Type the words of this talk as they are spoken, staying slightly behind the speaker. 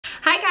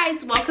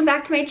guys, welcome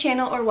back to my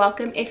channel, or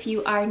welcome if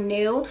you are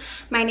new.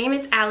 My name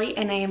is Allie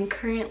and I am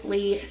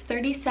currently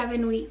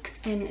 37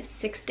 weeks and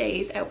 6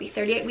 days. I'll be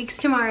 38 weeks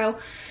tomorrow,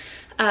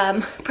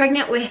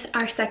 pregnant with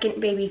our second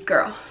baby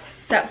girl.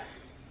 So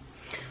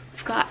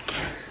we've got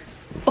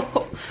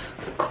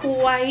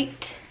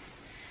quite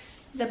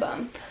the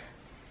bump,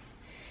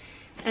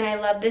 and I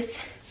love this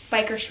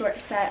biker short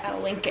set.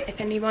 I'll link it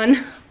if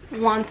anyone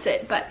wants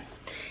it, but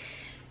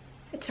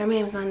it's from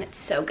Amazon. It's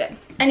so good.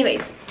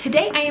 Anyways,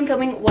 today I am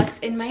filming what's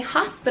in my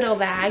hospital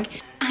bag.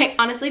 I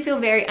honestly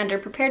feel very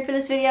underprepared for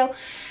this video.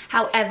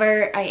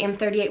 However, I am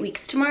 38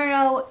 weeks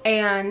tomorrow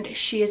and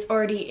she is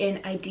already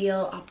in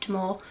ideal,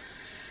 optimal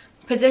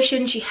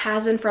position. She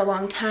has been for a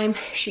long time.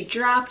 She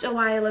dropped a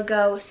while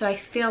ago, so I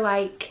feel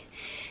like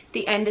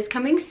the end is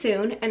coming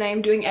soon and I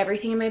am doing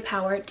everything in my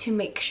power to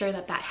make sure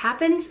that that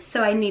happens.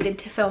 So I needed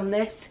to film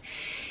this,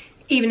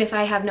 even if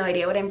I have no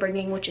idea what I'm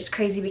bringing, which is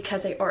crazy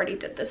because I already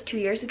did this 2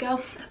 years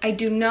ago. I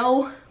do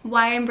know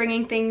why I'm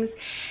bringing things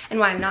and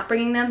why I'm not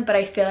bringing them, but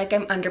I feel like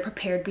I'm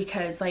underprepared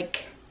because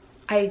like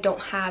I don't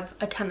have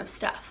a ton of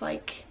stuff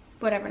like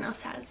what everyone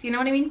else has, you know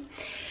what I mean?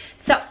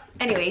 So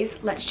anyways,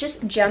 let's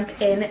just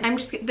jump in.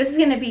 This is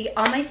gonna be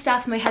all my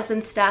stuff, my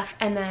husband's stuff,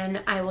 and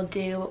then I will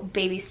do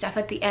baby stuff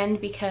at the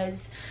end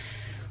because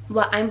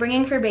what I'm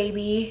bringing for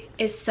baby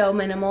is so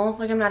minimal.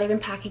 Like, I'm not even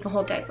packing a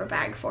whole diaper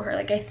bag for her.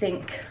 Like, I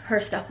think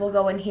her stuff will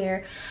go in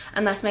here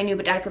unless my new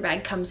diaper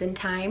bag comes in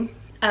time,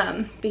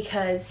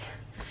 because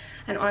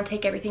I don't want to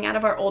take everything out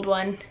of our old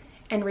one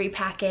and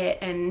repack it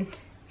and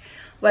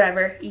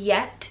whatever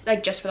yet,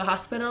 like just for the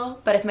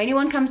hospital. But if my new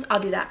one comes, I'll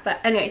do that.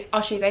 But anyways,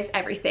 I'll show you guys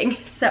everything.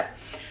 So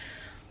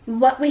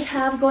what we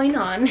have going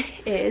on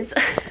is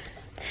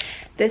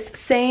this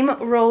same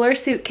roller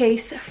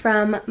suitcase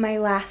from my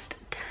last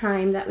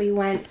time that we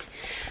went.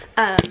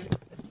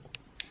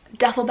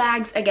 Duffel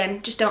bags,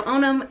 again, just don't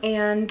own them,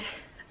 and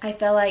I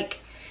feel like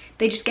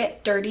they just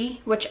get dirty,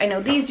 which I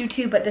know these do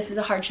too, but this is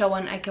a hard shell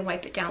one. I can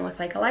wipe it down with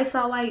like a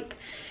Lysol wipe,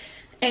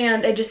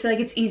 and I just feel like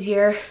it's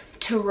easier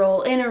to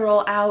roll in or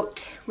roll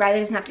out. Riley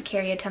doesn't have to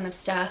carry a ton of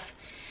stuff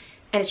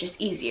and it's just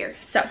easier.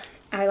 So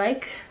I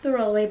like the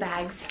rollaway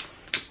bags.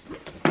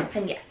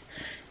 And yes,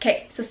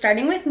 okay, so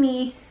starting with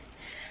me,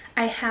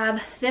 I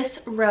have this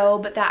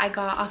robe that I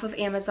got off of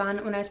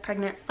Amazon when I was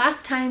pregnant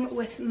last time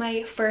with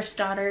my first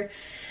daughter,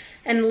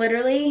 and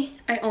literally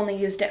I only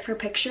used it for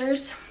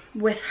pictures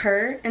with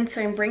her, and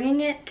so I'm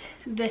bringing it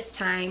this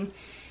time.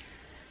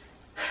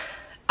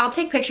 I'll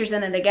take pictures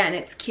in it again,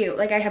 it's cute,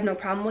 like I have no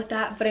problem with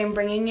that, but I'm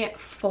bringing it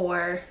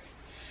for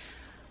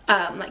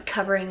like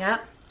covering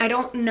up. I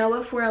don't know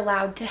if we're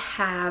allowed to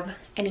have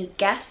any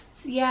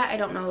guests yet. I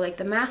don't know like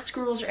the mask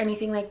rules or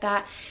anything like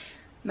that.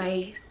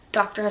 My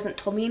doctor hasn't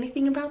told me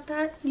anything about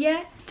that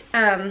yet,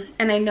 and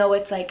I know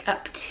it's like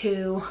up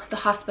to the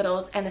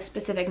hospitals and the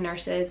specific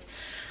nurses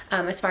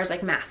as far as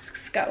like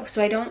masks go.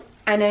 So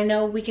I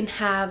know we can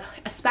have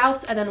a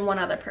spouse and then one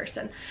other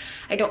person.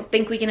 I don't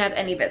think we can have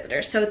any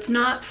visitors. So it's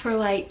not for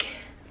like,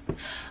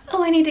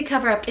 oh, I need to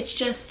cover up. It's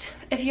just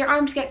if your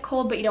arms get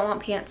cold but you don't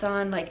want pants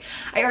on. Like,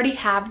 I already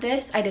have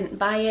this, I didn't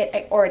buy it,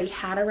 I already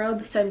had a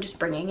robe, so I'm just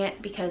bringing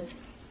it because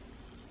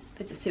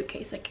it's a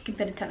suitcase, like it can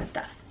fit a ton of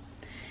stuff.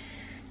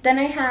 Then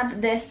I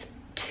have this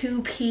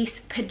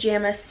two-piece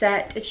pajama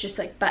set. It's just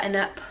like button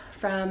up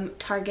from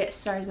Target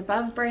Stars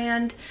Above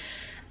brand.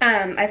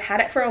 I've had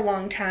it for a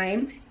long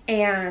time,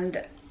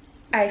 and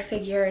I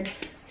figured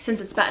since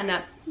it's button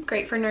up,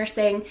 great for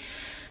nursing.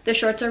 The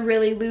shorts are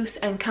really loose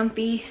and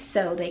comfy,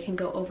 so they can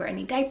go over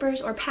any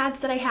diapers or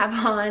pads that I have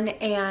on,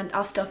 and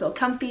I'll still feel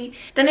comfy.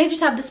 Then I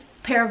just have this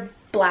pair of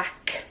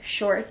black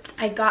shorts.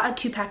 I got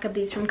a 2-pack of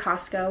these from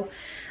Costco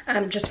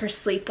just for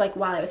sleep, like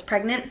while I was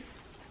pregnant.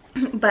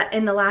 But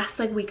in the last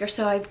like week or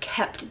so, I've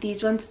kept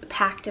these ones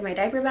packed in my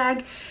diaper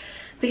bag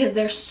because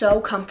they're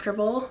so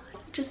comfortable.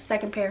 Just a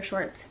second pair of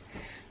shorts.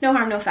 No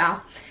harm, no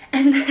foul.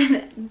 And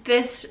then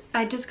this,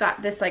 I just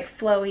got this like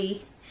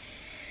flowy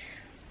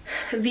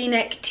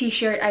V-neck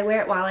t-shirt. I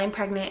wear it while I'm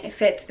pregnant. It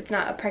fits. It's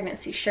not a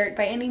pregnancy shirt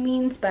by any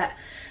means, but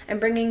I'm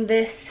bringing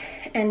this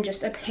and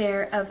just a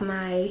pair of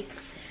my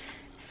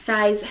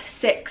size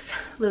 6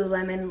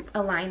 Lululemon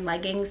Align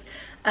leggings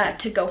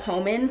to go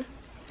home in.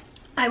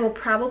 I will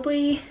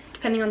probably,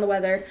 depending on the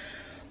weather,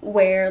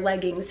 wear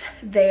leggings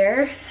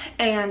there,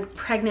 and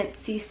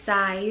pregnancy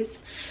size,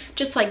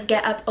 just like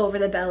get up over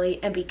the belly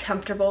and be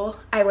comfortable,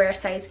 I wear a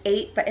size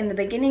 8, but in the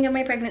beginning of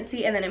my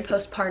pregnancy and then in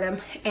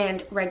postpartum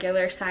and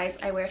regular size,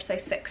 I wear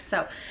size 6.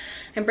 So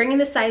I'm bringing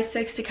the size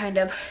 6 to kind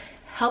of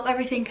help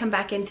everything come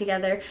back in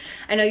together.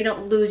 I know you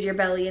don't lose your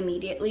belly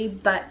immediately,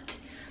 but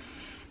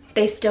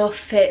they still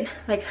fit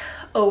like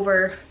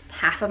over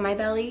half of my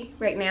belly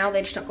right now.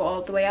 They just don't go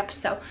all the way up,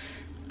 so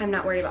I'm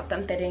not worried about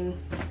them fitting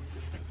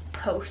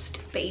post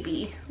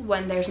baby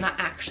when there's not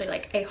actually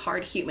like a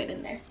hard human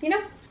in there, you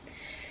know?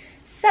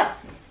 So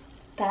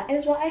that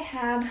is what I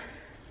have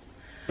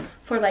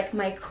for like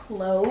my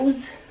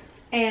clothes.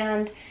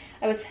 And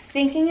I was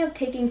thinking of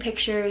taking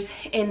pictures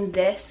in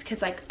this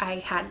because like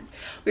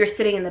we were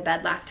sitting in the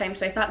bed last time,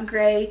 so I thought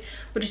gray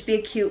would just be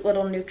a cute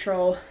little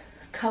neutral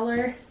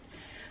color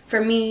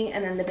for me,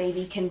 and then the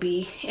baby can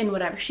be in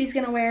whatever she's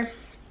gonna wear,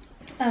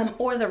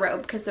 or the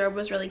robe, because the robe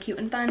was really cute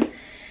and fun.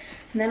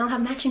 And then I'll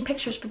have matching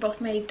pictures for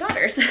both my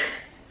daughters.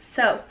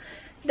 So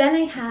then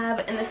I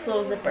have in this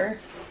little zipper,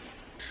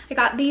 I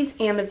got these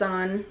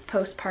Amazon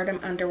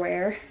postpartum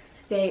underwear.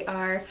 They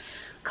are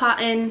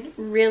cotton,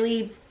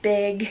 really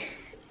big,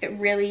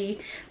 they're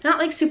not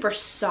like super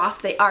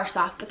soft. They are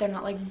soft, but they're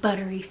not like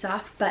buttery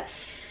soft. But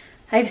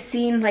I've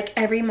seen like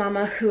every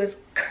mama who is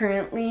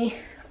currently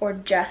or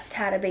just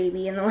had a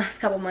baby in the last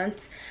couple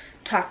months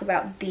talk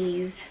about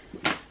these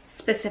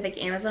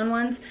specific Amazon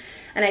ones,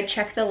 and I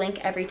check the link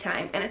every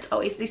time and it's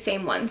always the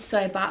same ones. So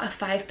I bought a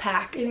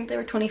 5-pack. I think they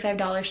were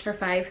 $25 for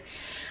 5,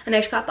 and I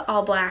just got the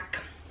all black.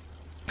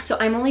 So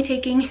I'm only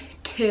taking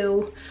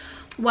 2.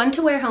 One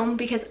to wear home,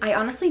 because I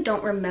honestly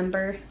don't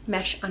remember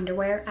mesh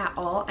underwear at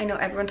all. I know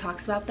everyone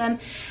talks about them,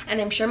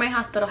 and I'm sure my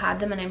hospital had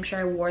them, and I'm sure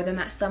I wore them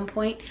at some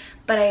point,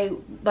 but I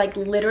like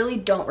literally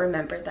don't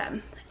remember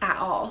them at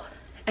all.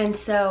 And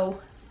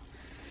so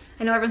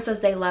I know everyone says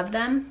they love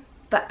them,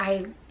 but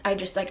I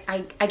just like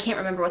I can't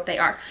remember what they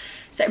are.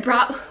 So I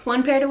brought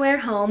 1 pair to wear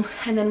home,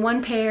 and then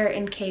 1 pair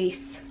in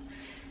case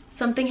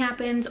something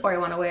happens, or I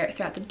want to wear it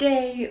throughout the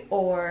day,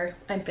 or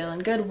I'm feeling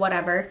good,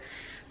 whatever.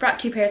 Brought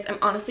 2 pairs. I'm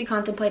honestly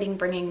contemplating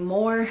bringing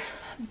more,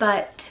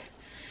 but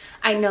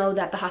I know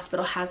that the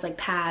hospital has like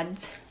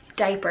pads,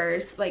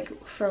 diapers, like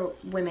for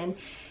women,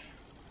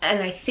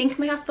 and I think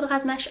my hospital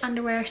has mesh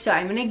underwear, so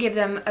I'm gonna give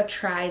them a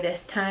try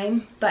this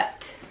time,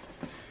 but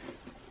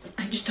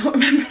I just don't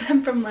remember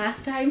them from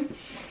last time.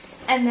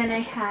 And then I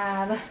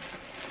have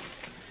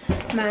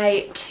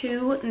my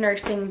 2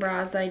 nursing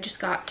bras that I just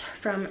got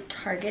from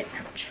Target.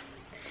 Ouch.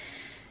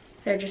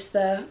 They're just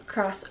the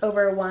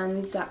crossover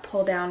ones that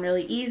pull down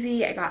really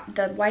easy. I got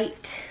the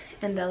white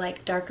and the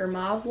like darker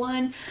mauve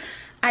one.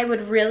 I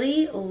would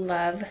really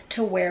love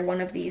to wear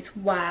one of these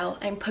while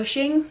I'm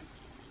pushing,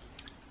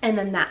 and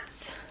then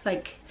that's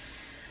like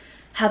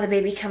how the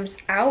baby comes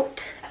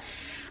out.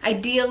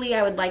 Ideally,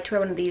 I would like to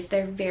wear one of these.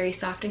 They're very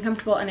soft and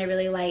comfortable, and I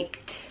really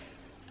liked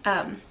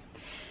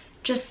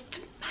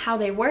just how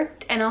they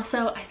worked, and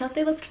also I thought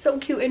they looked so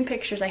cute in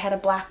pictures. I had a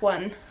black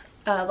one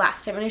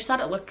last time, and I just thought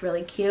it looked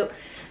really cute.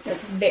 It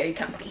was very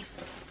comfy.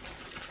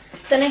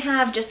 Then I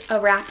have just a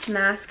wrapped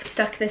mask.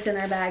 Stuck this in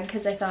our bag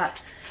because I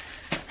thought,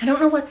 I don't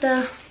know what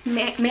the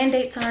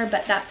mandates are,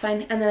 but that's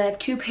fine. And then I have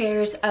 2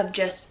 pairs of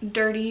just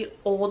dirty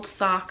old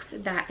socks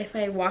that if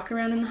I walk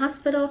around in the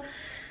hospital,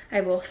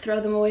 I will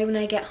throw them away when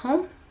I get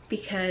home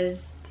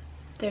because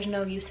there's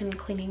no use in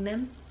cleaning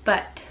them.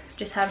 But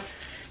just have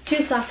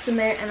 2 socks in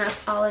there, and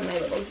that's all in my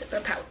little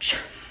zipper pouch.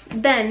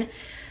 Then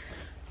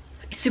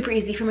super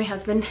easy for my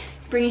husband,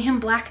 bringing him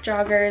black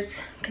joggers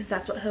because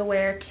that's what he'll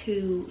wear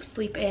to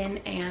sleep in,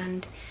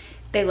 and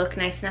they look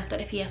nice enough that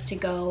if he has to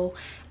go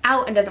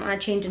out and doesn't want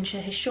to change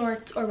into his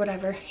shorts or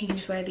whatever, he can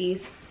just wear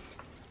these.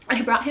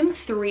 I brought him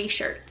 3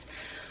 shirts,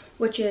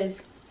 which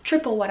is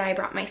triple what I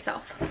brought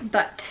myself,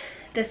 but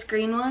this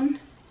green one,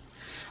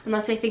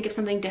 unless I think of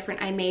something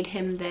different, I made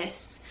him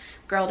this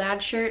girl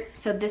dad shirt.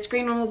 So this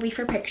green one will be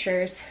for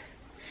pictures,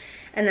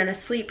 and then a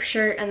sleep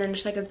shirt, and then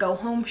just like a go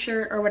home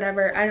shirt or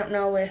whatever. I don't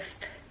know if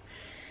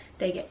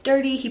they get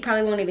dirty. He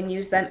probably won't even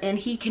use them, and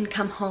he can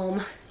come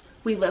home.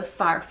 We live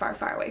far, far,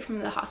 far away from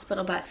the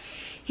hospital, but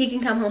he can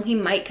come home. He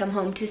might come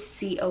home to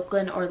see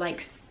Oakland or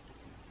like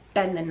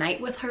spend the night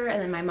with her,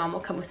 and then my mom will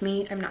come with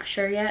me. I'm not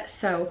sure yet.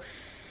 So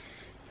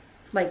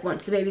like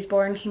once the baby's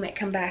born, he might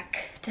come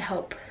back to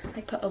help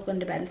like put Oakland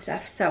to bed and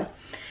stuff. So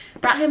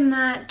brought him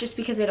that just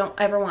because I don't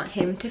ever want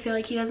him to feel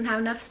like he doesn't have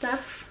enough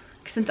stuff.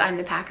 Since I'm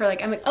the packer,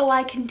 like I'm like, oh,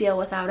 I can deal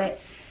without it.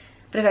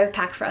 But if I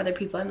pack for other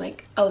people, I'm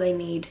like, oh, they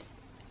need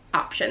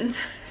options.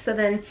 So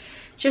then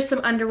just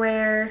some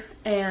underwear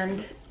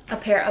and a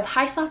pair of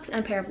high socks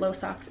and a pair of low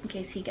socks in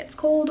case he gets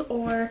cold,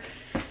 or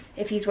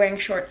if he's wearing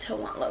shorts, he'll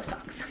want low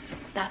socks.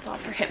 That's all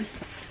for him.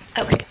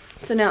 Okay,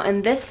 so now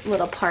in this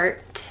little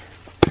part,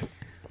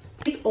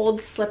 these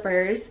old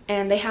slippers,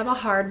 and they have a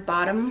hard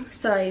bottom,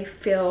 so I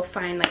feel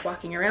fine like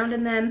walking around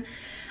in them.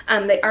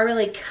 They are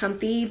really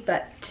comfy,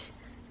 but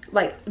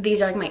like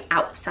these are like my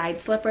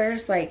outside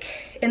slippers, like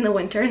in the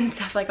winter and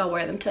stuff, like I'll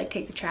wear them to like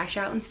take the trash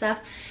out and stuff.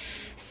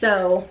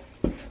 So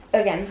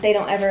again, they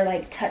don't ever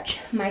like touch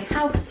my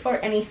house or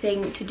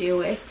anything to do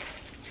with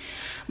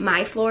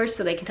my floors,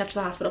 so they can touch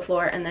the hospital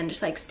floor and then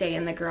just like stay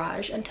in the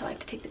garage until I have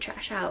to take the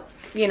trash out,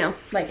 you know,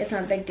 like it's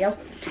not a big deal.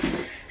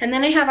 And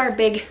then I have our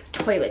big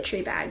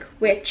toiletry bag,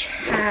 which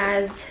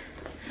has,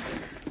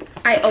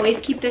 I always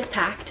keep this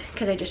packed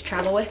because I just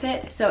travel with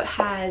it. So it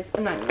has,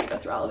 I'm not gonna go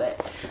through all of it,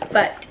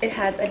 but it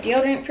has a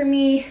deodorant for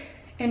me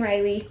and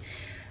Riley,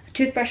 a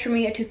toothbrush for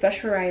me, a toothbrush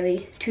for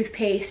Riley,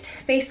 toothpaste,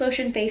 face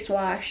lotion, face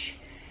wash,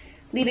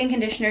 leave-in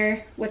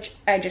conditioner, which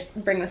I just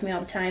bring with me all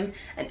the time,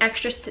 an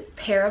extra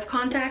pair of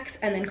contacts,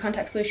 and then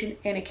contact solution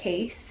in a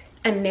case,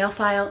 and a nail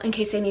file in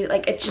case I need it.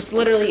 Like it just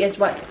literally is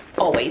what's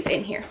always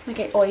in here. Like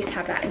I always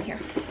have that in here.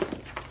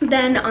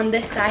 Then on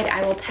this side,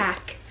 I will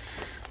pack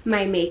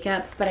my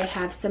makeup, but I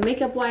have some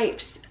makeup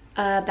wipes,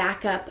 a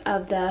backup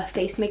of the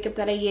face makeup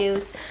that I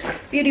use,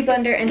 beauty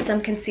blender, and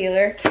some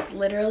concealer, because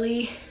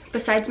literally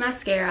besides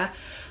mascara,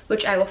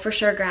 which I will for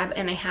sure grab,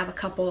 and I have a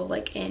couple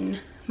like in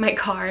my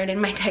car and in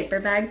my diaper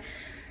bag,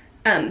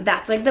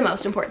 that's like the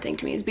most important thing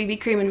to me is BB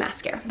cream and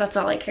mascara. That's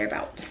all I care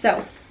about.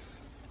 So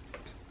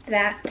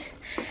that,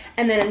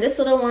 and then in this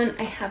little one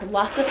I have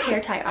lots of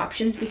hair tie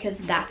options because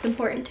that's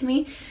important to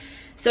me.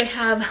 So I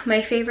have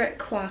my favorite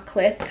claw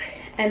clip,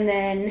 and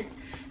then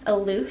a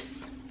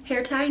loose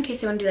hair tie in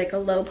case I want to do like a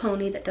low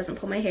pony that doesn't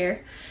pull my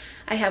hair.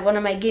 I have one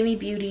of my Gimme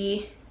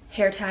Beauty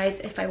hair ties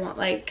if I want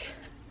like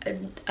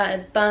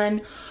a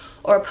bun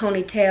or a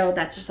ponytail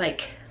that's just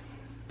like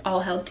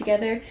all held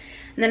together.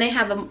 And then I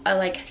have a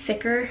like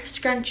thicker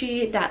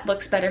scrunchie that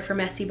looks better for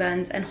messy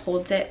buns and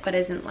holds it but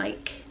isn't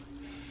like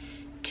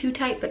too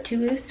tight but too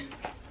loose.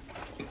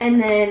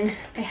 And then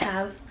I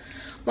have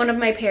one of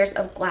my pairs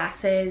of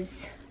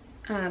glasses,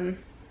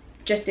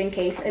 just in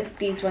case if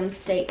these ones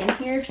stay in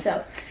here.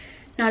 So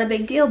not a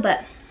big deal,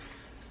 but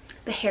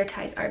the hair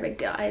ties are a big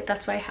deal.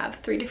 That's why I have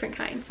 3 different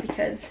kinds,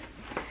 because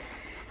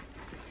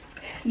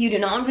you do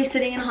not want to be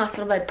sitting in a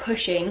hospital bed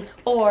pushing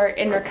or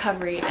in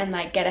recovery and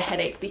like get a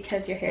headache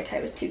because your hair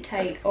tie was too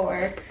tight,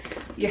 or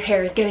your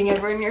hair is getting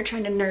everywhere and you're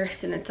trying to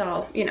nurse and it's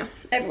all, you know,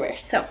 everywhere.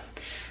 So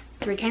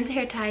 3 kinds of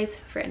hair ties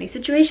for any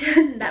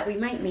situation that we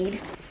might need.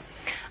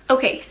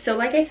 Okay, so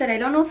like I said, I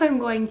don't know if I'm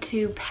going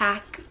to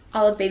pack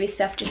all of baby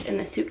stuff just in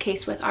the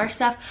suitcase with our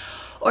stuff,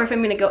 or if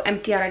I'm gonna go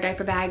empty out our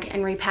diaper bag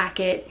and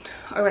repack it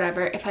or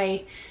whatever.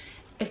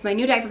 If my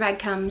new diaper bag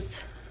comes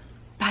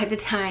by the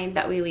time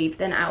that we leave,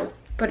 then I'll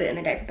put it in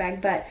a diaper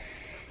bag, but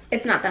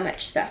it's not that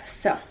much stuff,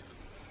 so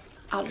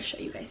I'll just show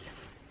you guys.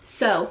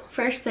 So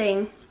first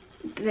thing,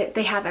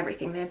 they have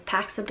everything. They have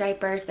packs of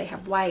diapers, they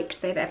have wipes,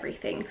 they have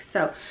everything.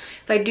 So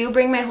if I do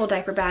bring my whole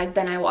diaper bag,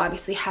 then I will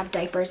obviously have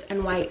diapers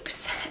and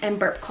wipes and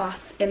burp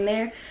cloths in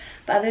there.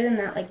 But other than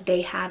that, like,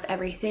 they have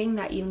everything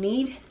that you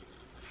need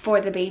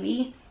for the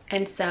baby.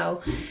 And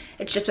so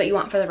it's just what you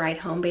want for the ride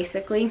home,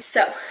 basically.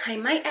 So I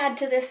might add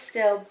to this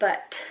still,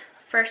 but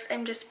first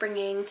I'm just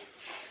bringing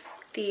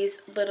these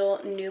little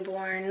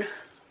newborn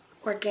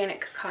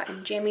organic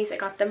cotton jammies. I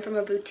got them from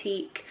a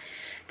boutique.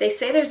 They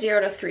say they're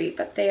 0 to 3,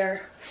 but they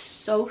are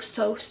so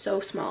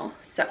small.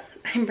 So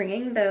I'm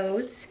bringing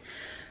those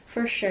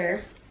for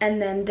sure. And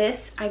then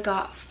this I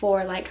got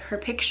for like her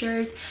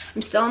pictures.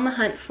 I'm still on the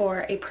hunt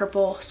for a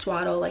purple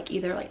swaddle, like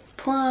either like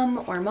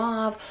plum or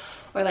mauve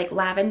or like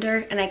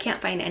lavender, and I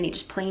can't find any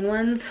just plain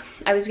ones.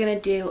 I was gonna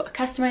do a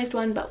customized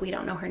one, but we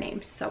don't know her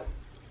name, so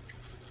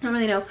I don't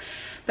really know.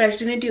 But I was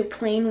gonna do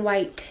plain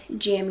white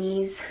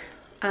jammies,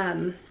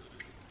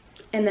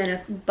 and then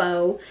a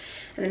bow,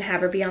 and then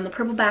have her be on the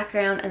purple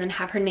background, and then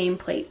have her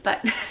nameplate.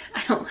 But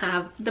I don't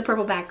have the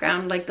purple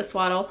background like the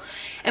swaddle,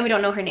 and we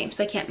don't know her name,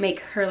 so I can't make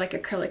her like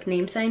acrylic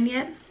name sign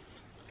yet.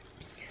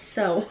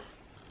 So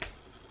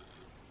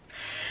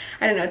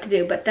I don't know what to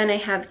do. But then I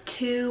have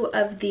 2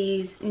 of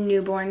these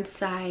newborn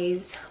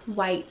size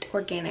white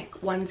organic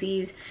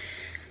onesies,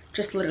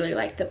 just literally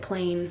like the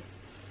plain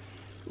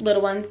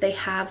little ones. They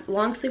have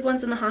long sleeve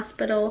ones in the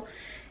hospital,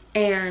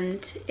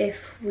 and if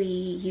we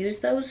use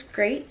those,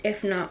 great.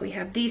 If not, we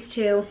have these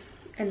 2,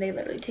 and they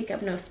literally take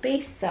up no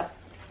space, so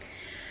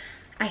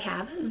I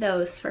have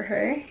those for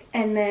her.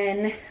 And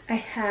then I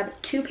have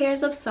 2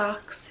 pairs of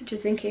socks,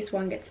 just in case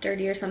one gets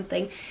dirty or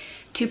something.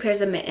 2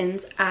 pairs of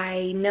mittens.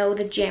 I know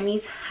the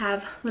jammies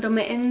have little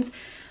mittens,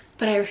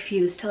 but I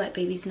refuse to let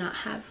babies not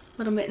have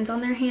little mittens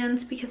on their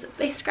hands, because if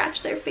they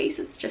scratch their face,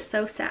 it's just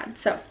so sad.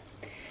 So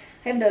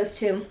I have those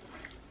 2.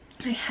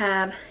 I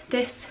have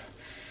this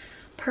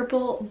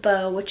purple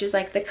bow, which is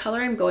like the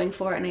color I'm going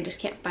for, and I just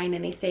can't find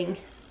anything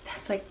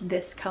that's like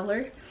this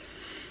color.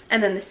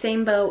 And then the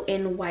same bow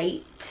in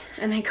white,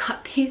 and I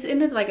got these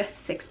in like a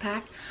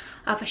 6-pack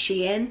off of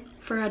Shein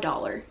for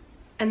 $1,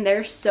 and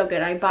they're so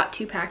good. I bought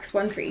 2 packs,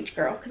 1 for each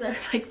girl, because I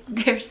was like,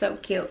 they're so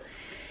cute.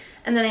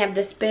 And then I have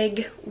this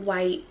big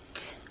white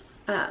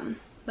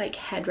like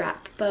head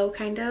wrap bow,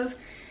 kind of,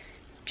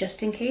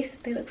 just in case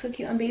they look so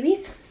cute on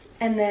babies.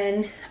 And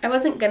then I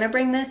wasn't gonna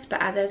bring this,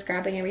 but as I was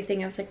grabbing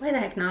everything, I was like, why the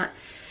heck not?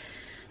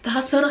 The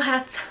hospital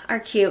hats are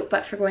cute,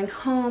 but for going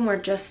home or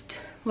just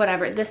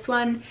whatever. This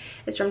one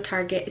is from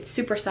Target. It's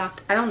super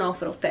soft. I don't know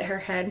if it'll fit her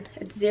head.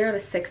 It's 0 to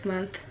 6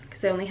 month,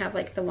 because they only have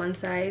like the one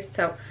size.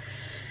 So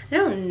I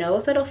don't know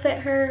if it'll fit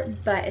her,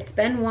 but it's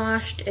been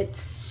washed.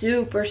 It's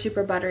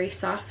super buttery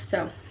soft.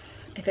 So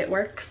if it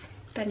works,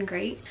 then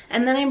great.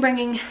 And then I'm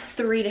bringing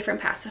 3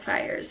 different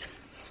pacifiers.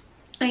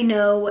 I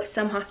know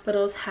some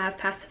hospitals have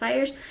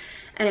pacifiers,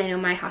 and I know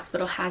my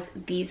hospital has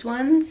these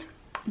ones,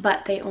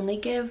 but they only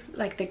give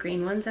like the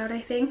green ones out,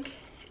 I think.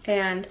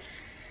 And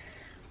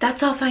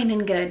that's all fine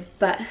and good,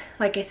 but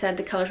like I said,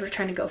 the colors we're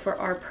trying to go for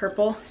are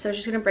purple. So I'm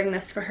just gonna bring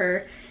this for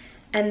her.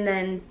 And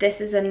then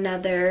this is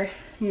another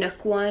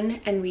Nook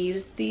one, and we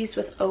used these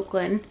with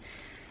Oakland,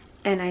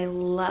 and I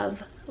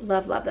love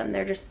them.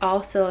 They're just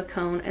all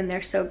silicone, and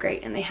they're so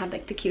great, and they have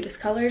like the cutest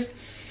colors.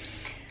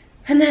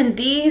 And then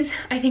these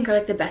I think are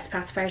like the best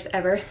pacifiers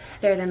ever.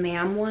 They're the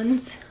MAM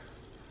ones.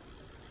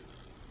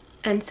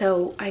 And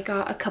so I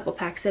got a couple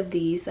packs of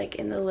these, like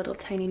in the little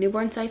tiny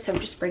newborn size. So I'm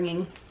just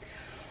bringing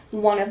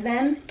one of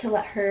them to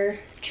let her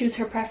choose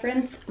her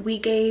preference. We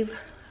gave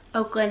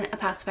Oakland a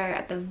pacifier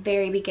at the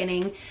very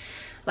beginning,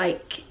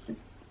 like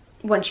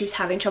when she was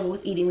having trouble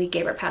with eating, we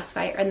gave her a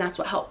pacifier, and that's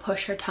what helped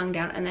push her tongue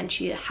down, and then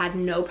she had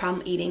no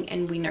problem eating,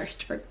 and we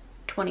nursed for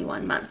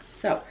 21 months.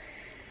 So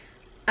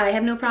I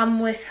have no problem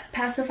with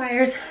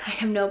pacifiers. I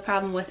have no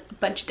problem with a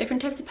bunch of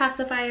different types of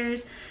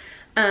pacifiers.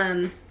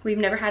 We've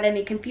never had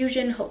any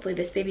confusion. Hopefully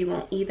this baby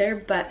won't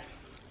either, but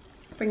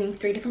bringing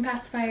 3 different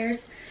pacifiers.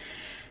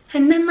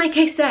 And then, like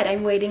I said,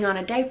 I'm waiting on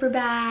a diaper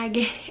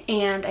bag,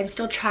 and I'm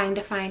still trying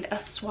to find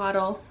a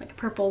swaddle, like a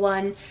purple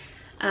one.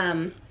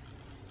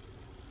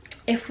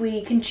 If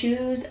we can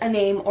choose a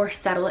name or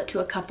settle it to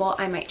a couple,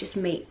 I might just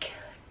make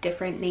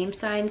different name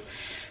signs.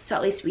 So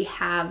at least we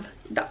have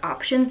the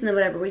options, and then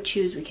whatever we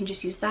choose, we can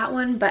just use that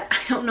one. But I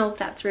don't know if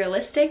that's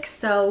realistic.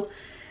 So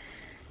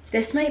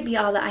this might be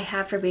all that I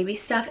have for baby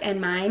stuff and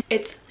mine.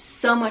 It's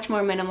so much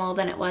more minimal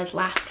than it was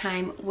last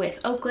time with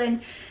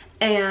Oakland,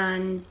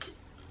 and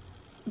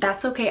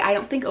that's okay. I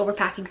don't think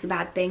overpacking is a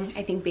bad thing.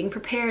 I think being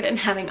prepared and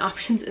having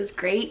options is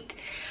great.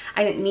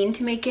 I didn't mean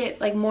to make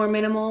it like more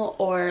minimal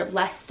or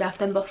less stuff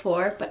than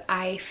before, but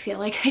I feel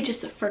like I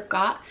just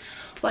forgot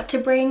what to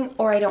bring,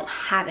 or I don't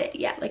have it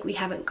yet. Like we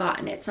haven't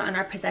gotten it. It's not in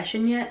our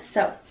possession yet.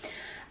 So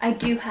I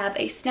do have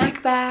a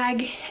snack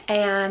bag,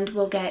 and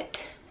we'll get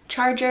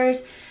chargers,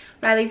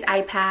 Riley's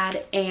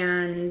iPad,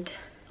 and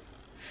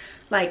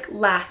like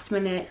last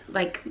minute,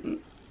 like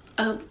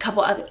a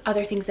couple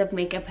other things of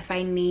makeup if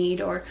I need,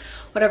 or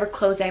whatever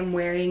clothes I'm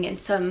wearing, and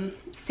some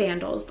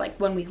sandals like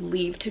when we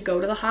leave to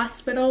go to the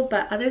hospital.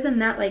 But other than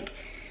that, like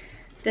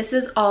this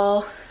is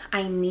all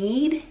I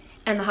need,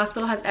 and the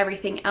hospital has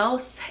everything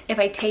else. If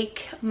I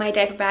take my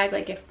diaper bag,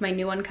 like if my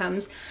new one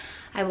comes,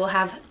 I will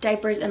have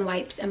diapers and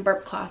wipes and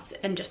burp cloths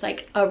and just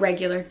like a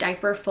regular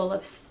diaper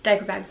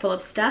bag full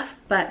of stuff.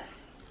 But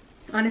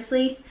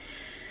honestly,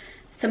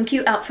 some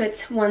cute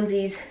outfits,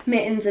 onesies,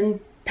 mittens, and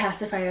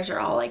pacifiers are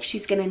all like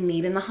she's gonna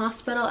need in the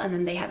hospital, and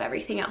then they have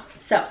everything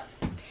else. So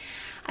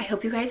I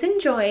hope you guys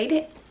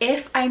enjoyed.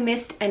 If I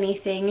missed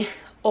anything,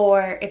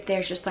 or if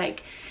there's just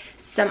like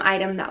some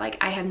item that like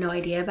I have no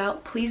idea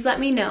about, please let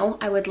me know.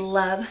 I would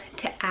love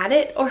to add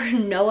it or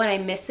know what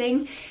I'm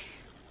missing.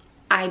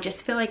 I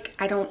just feel like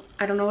I don't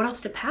know what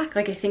else to pack.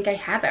 Like I think I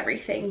have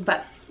everything,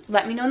 but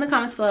let me know in the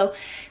comments below.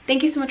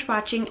 Thank you so much for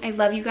watching. I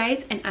love you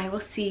guys, and I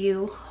will see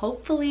you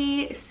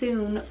hopefully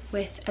soon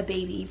with a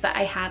baby. But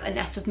I have a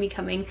nest with me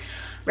coming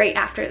right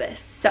after this,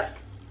 so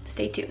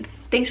stay tuned.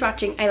 Thanks for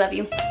watching. I love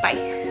you.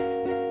 Bye.